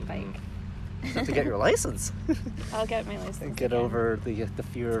get that bike. To get your license. I'll get my license. And get again. over the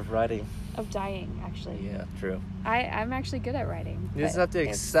fear of riding. Of dying, actually. Yeah, true. I'm actually good at riding. You just but have to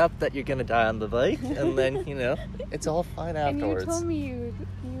it's- accept that you're gonna die on the bike, and then, you know, it's all fine And afterwards. you told me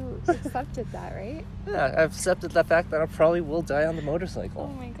you accepted that, right? Yeah, I've accepted the fact that I probably will die on the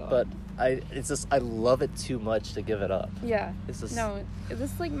motorcycle. Oh my God. But it's just, I love it too much to give it up. Yeah. It's just, No,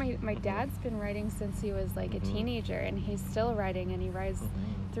 this is like my dad's been riding since he was like a teenager, and he's still riding, and he rides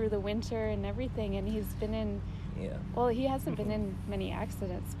through the winter and everything, and he's been in, yeah. well, he hasn't been in many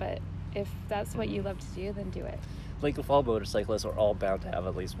accidents, but if that's what you love to do, then do it. Like, if all motorcyclists are all bound to have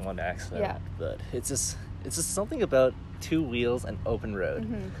at least one accident. Yeah. But it's just something about two wheels and open road,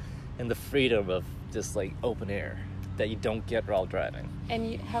 and the freedom of just like open air that you don't get while driving.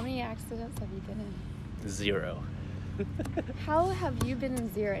 And how many accidents have you been in? 0. How have you been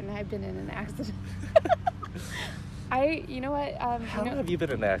in 0 and I've been in an accident? you know what? How have you been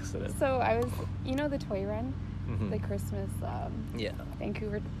in an accident? So I was, you know, the toy run, Mhm. the Christmas Yeah.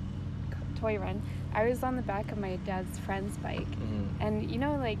 Vancouver toy run. I was on the back of my dad's friend's bike, and you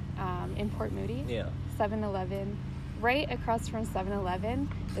know, like in Port Moody, Yeah. 7-Eleven, right across from 7-Eleven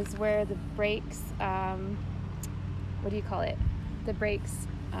is where the brakes. What do you call it? The brakes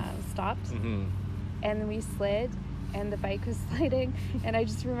stopped, Mm-hmm. and we slid, and the bike was sliding, and I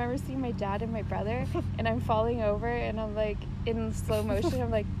just remember seeing my dad and my brother, and I'm falling over, and I'm like in slow motion.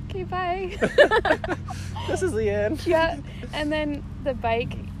 I'm like, okay, bye. This is the end. Yeah, and then the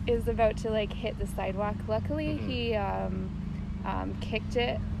bike is about to like hit the sidewalk. Luckily, he kicked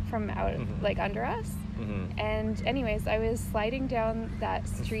it from out like under us. Mm-hmm. And anyways, I was sliding down that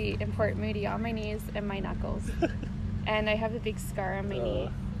street in Port Moody on my knees and my knuckles, and I have a big scar on my knee.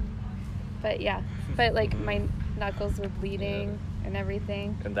 But yeah, but like my knuckles were bleeding and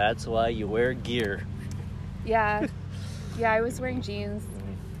everything. And that's why you wear gear. Yeah, yeah, I was wearing jeans.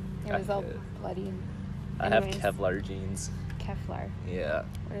 It was all I- bloody. I have Anyways. Kevlar jeans. Kevlar. Yeah.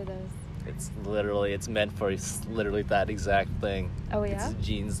 What are those? It's meant for literally that exact thing. Oh, yeah? It's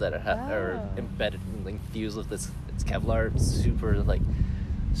jeans that are Oh. embedded and like, fused with this. It's Kevlar, super like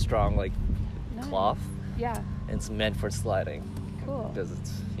strong like Nice. cloth. Yeah, And it's meant for sliding cool. because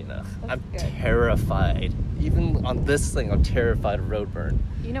it's, you know, That's I'm good. terrified. Even on this thing, I'm terrified of road burn.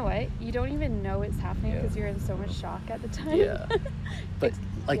 You know what? You don't even know it's happening Yeah. because you're in so much shock at the time. Yeah. But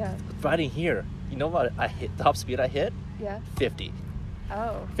like yeah. riding here, you know what I hit? The top speed I hit? Yeah. 50.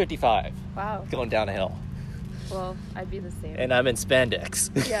 Oh, 55. wow. Going down a hill. Well, I'd be the same. And I'm in spandex.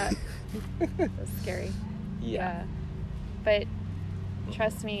 Yeah. That's scary. Yeah. But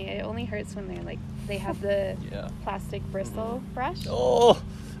trust me, it only hurts when they have the Yeah. plastic bristle brush. Oh,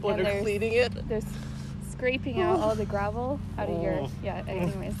 when And they're there's- cleaning it. They're scraping out all the gravel out of your. Oh. Yeah.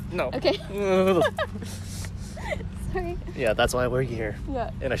 Anyways. No. Okay. Sorry. Yeah, that's why we're here.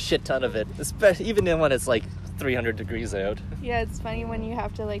 Yeah. And a shit ton of it, especially even when it's like 300 degrees out. Yeah, it's funny when you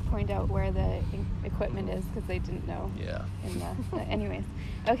have to like point out where the equipment is because they didn't know. Yeah. In the anyways,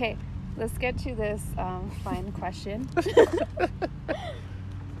 okay, let's get to this fun question.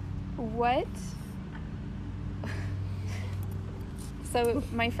 What? So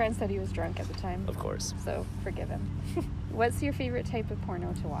my friend said he was drunk at the time. Of course. So forgive him. What's your favorite type of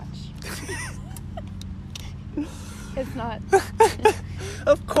porno to watch? It's not.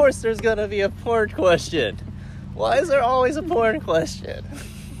 Of course there's gonna be a porn question. Why is there always a porn question?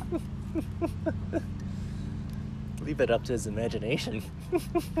 Leave it up to his imagination.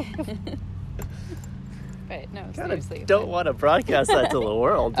 But no, Kinda seriously. don't want to broadcast that to the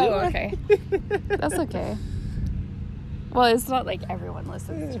world, do Oh, I? okay. That's okay. Well, it's not like everyone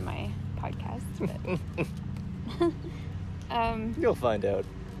listens to my podcast, but You'll find out.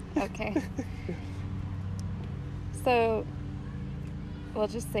 okay. So, we'll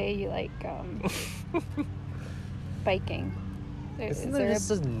just say you like biking. Isn't there just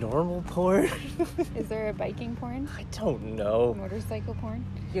a normal porn? Is there a biking porn? I don't know. Motorcycle porn?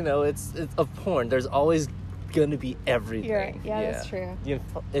 You know, it's a porn. There's always gonna be everything. Yeah, that's true.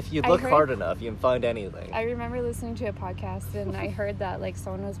 If you I look heard- hard enough, you can find anything. I remember listening to a podcast and I heard that like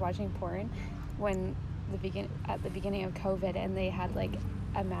someone was watching porn when at the beginning of COVID and they had like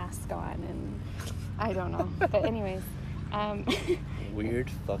a mask on and I don't know. But anyways, Weird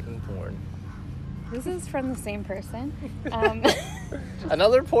fucking porn. this is from the same person.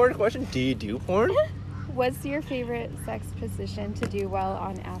 Another porn question. Do you do porn? What's your favorite sex position to do while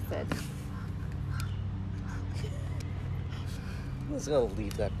on acid? I'm just gonna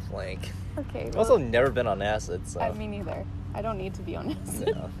leave that blank. Okay. I've also never been on acid, so me neither. I don't need to be on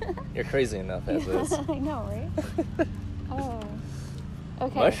acid. no. You're crazy enough as is. I know, right? Oh.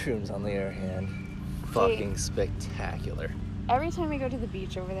 Okay. Mushrooms, on the other hand, fucking spectacular. Every time I go to the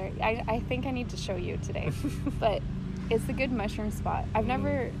beach over there, I think I need to show you today. But it's a good mushroom spot. I've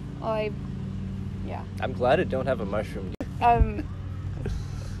never, yeah. I'm glad it don't have a mushroom.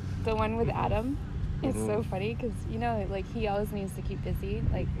 The one with Adam is so funny because, you know, like he always needs to keep busy.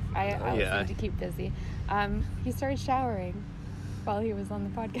 Like I always need to keep busy. He started showering while he was on the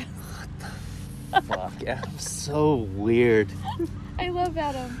podcast. Fuck, Adam's so weird. I love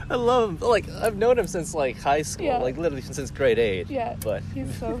Adam. I love him. Like, I've known him since, like, high school. Yeah. Like, literally since grade 8. Yeah. But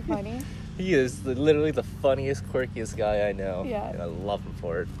He's so funny. he is literally the funniest, quirkiest guy I know. Yeah. And I love him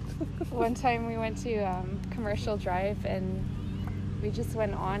for it. One time we went to Commercial Drive and we just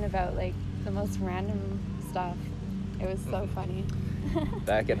went on about, like, the most random stuff. It was so funny.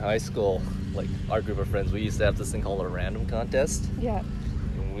 Back in high school, like, our group of friends, we used to have this thing called a random contest. Yeah.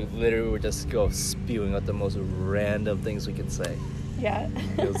 And we literally would just go spewing out the most random things we could say. Yeah.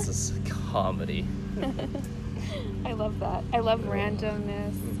 It was just comedy. I love that. I love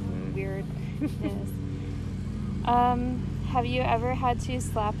randomness, weirdness. Have you ever had to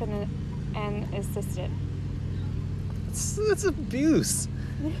slap an assistant? It's abuse.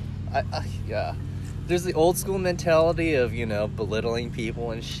 Yeah. There's the old school mentality of, you know, belittling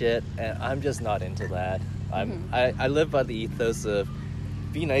people and shit, and I'm just not into that. I live by the ethos of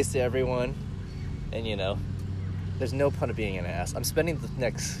be nice to everyone, and, you know, there's no point of being an ass. I'm spending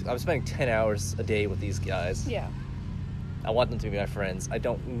 10 hours a day with these guys. Yeah. I want them to be my friends. I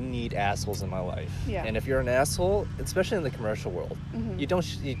don't need assholes in my life. Yeah. And if you're an asshole, especially in the commercial world, you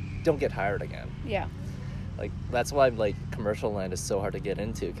don't get hired again. Yeah. Like, that's why, like, commercial land is so hard to get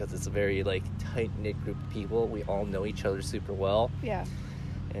into, because it's a very, like, tight-knit group of people. We all know each other super well. Yeah.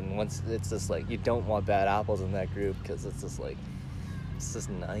 And once it's just, like, you don't want bad apples in that group, because it's just, like, it's just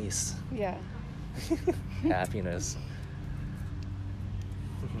nice. Yeah. Happiness.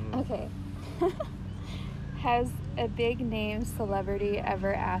 Okay. Has a big name celebrity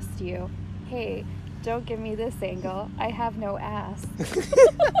ever asked you, hey, don't give me this angle, I have no ass?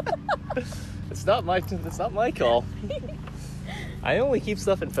 It's not my call. I only keep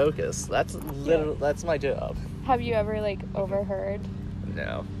stuff in focus. That's literally that's my job. Have you ever, like, overheard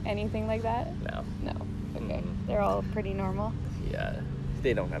No. anything like that? No. No. Okay. Mm-mm. They're all pretty normal? Yeah.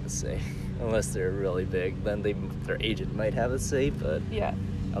 They don't have a say. Unless they're really big, then their agent might have a say, but Yeah.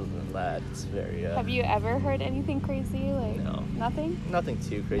 other than that, it's very Have you ever heard anything crazy? Like, No. Nothing? nothing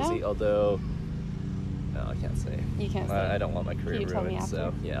too crazy, No? although no, I can't say. You can't say. I don't want my career Can you tell me ruined, after?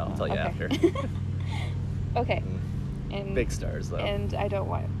 so yeah, I'll Oh, tell you okay. after. Okay. Mm. And Big stars though. And I don't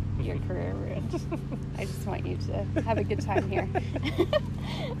want your career ruined. I just want you to have a good time here.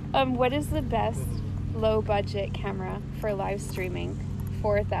 What is the best low budget camera for live streaming?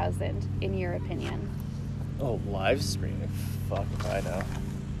 4,000 in your opinion? Oh, live streaming. Fuck if I know.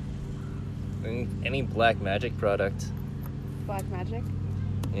 Any Blackmagic product. Blackmagic?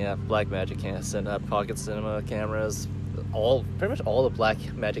 Yeah, Blackmagic Pocket Cinema cameras. Pretty much all the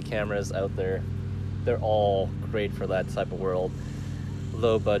Blackmagic cameras out there, they're all great for that type of world.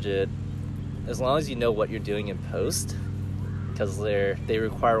 Low budget. As long as you know what you're doing in post, because they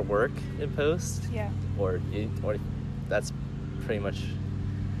require work in post. Yeah. Or that's pretty much,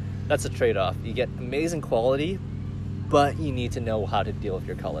 that's a trade-off. You get amazing quality, but you need to know how to deal with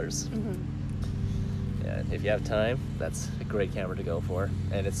your colors. Mm-hmm. Yeah, if you have time, that's a great camera to go for,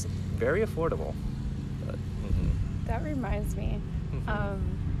 and it's very affordable. But, That reminds me. Mhm.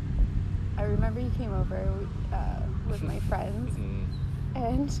 I remember you came over with my friends,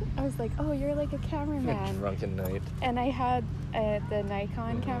 and I was like, "Oh, you're like a cameraman." Drunken night. And I had the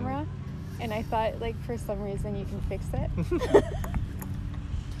Nikon Mhm. camera, and I thought, like, for some reason you can fix it.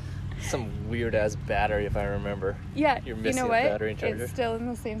 Some weird ass battery, if I remember. Yeah, You're you missing know a what? battery charger. It's still in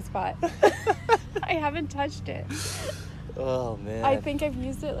the same spot. I haven't touched it. Oh man. I think I've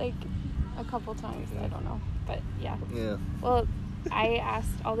used it like a couple times. I Mhm. don't know, but yeah. Yeah. Well, I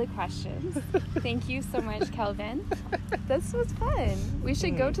asked all the questions. Thank you so much, Kelvin. This was fun. We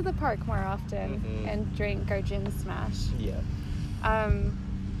should go to the park more often Mhm. and drink our gin smash. Yeah.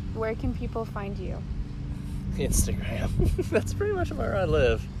 Where can people find you? Instagram. That's pretty much where I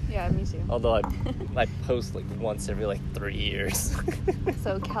live. Yeah, me too. Although I post like once every like 3 years.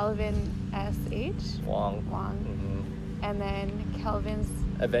 So Kelvin SH Wong. Wong, and then Kelvin's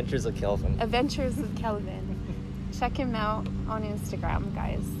Adventures of Kelvin. Adventures with Kelvin. Check him out on Instagram,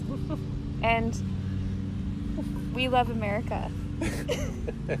 guys. And we love America.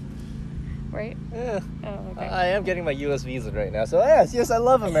 Right? Yeah. Oh, okay. I am getting my US visa right now, so yes, I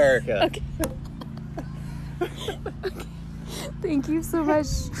love America. Okay. Thank you so much.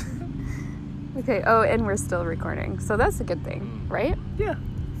 Okay, oh, and we're still recording, so that's a good thing, right? Yeah.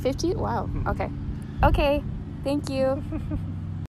 50? Wow, okay. Okay, thank you.